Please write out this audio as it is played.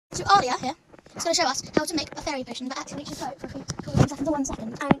So Alia here is going to show us how to make a fairy potion that activates your coat for 1 second to 1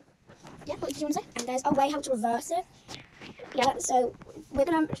 second. And yeah, what did you want to say? And there's a way how to reverse it. Yeah, so we're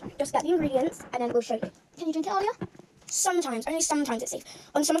going to just get the ingredients and then we'll show you. Can you drink it, Alia? Sometimes, only sometimes it's safe.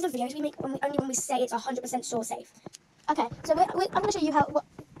 On some of the videos we make, only when we say it's 100% sure safe. Okay, so I'm going to show you how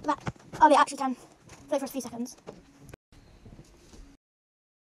that Alia actually can float for a few seconds.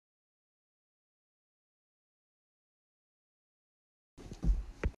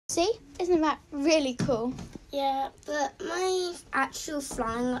 See? Isn't that really cool? Yeah, but my actual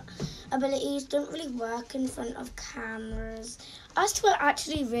flying abilities don't really work in front of cameras. Us two are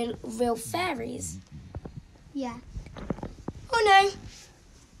actually real fairies. Yeah. Oh no!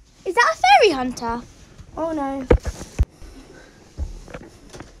 Is that a fairy hunter? Oh no.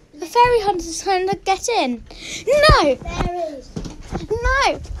 The fairy hunter's trying to get in. No! Fairies!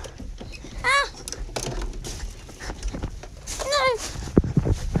 No! Ah! No!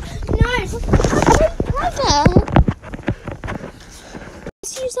 No! Clever!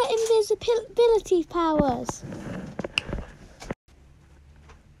 Let's use their invisibility powers.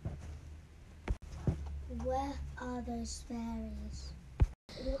 Where are those fairies?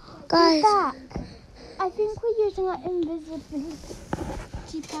 Guys, I think we're using our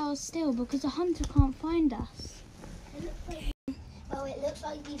invisibility powers still because the hunter can't find us. Well, it looks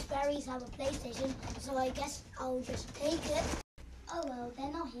like these fairies have a PlayStation, so I guess I'll just take it. Oh well,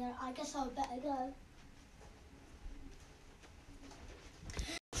 they're not here. I guess I'll better go.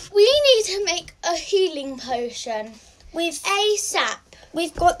 We need to make a healing potion. ASAP.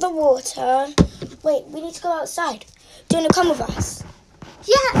 We've got the water. Wait, we need to go outside. Do you want to come with us?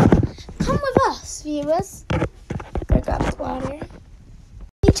 Yeah, come with us, viewers. Go grab the water.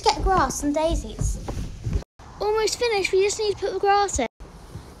 We need to get grass and daisies. Almost finished, we just need to put the grass in.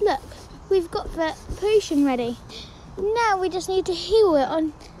 Look, we've got the potion ready. Now we just need to heal it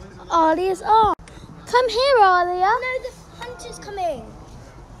on Alia's arm. Come here, Alia. No, the hunter's coming.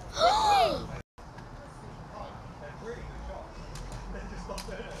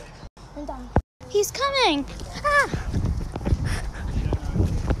 I'm done. He's coming. Ah.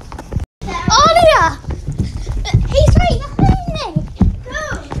 Alia! He's right behind me.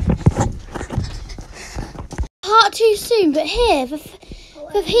 Part too soon, but here,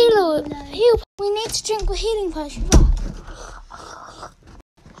 the heal. We need to drink the healing potion first.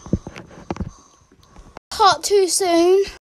 Part too soon.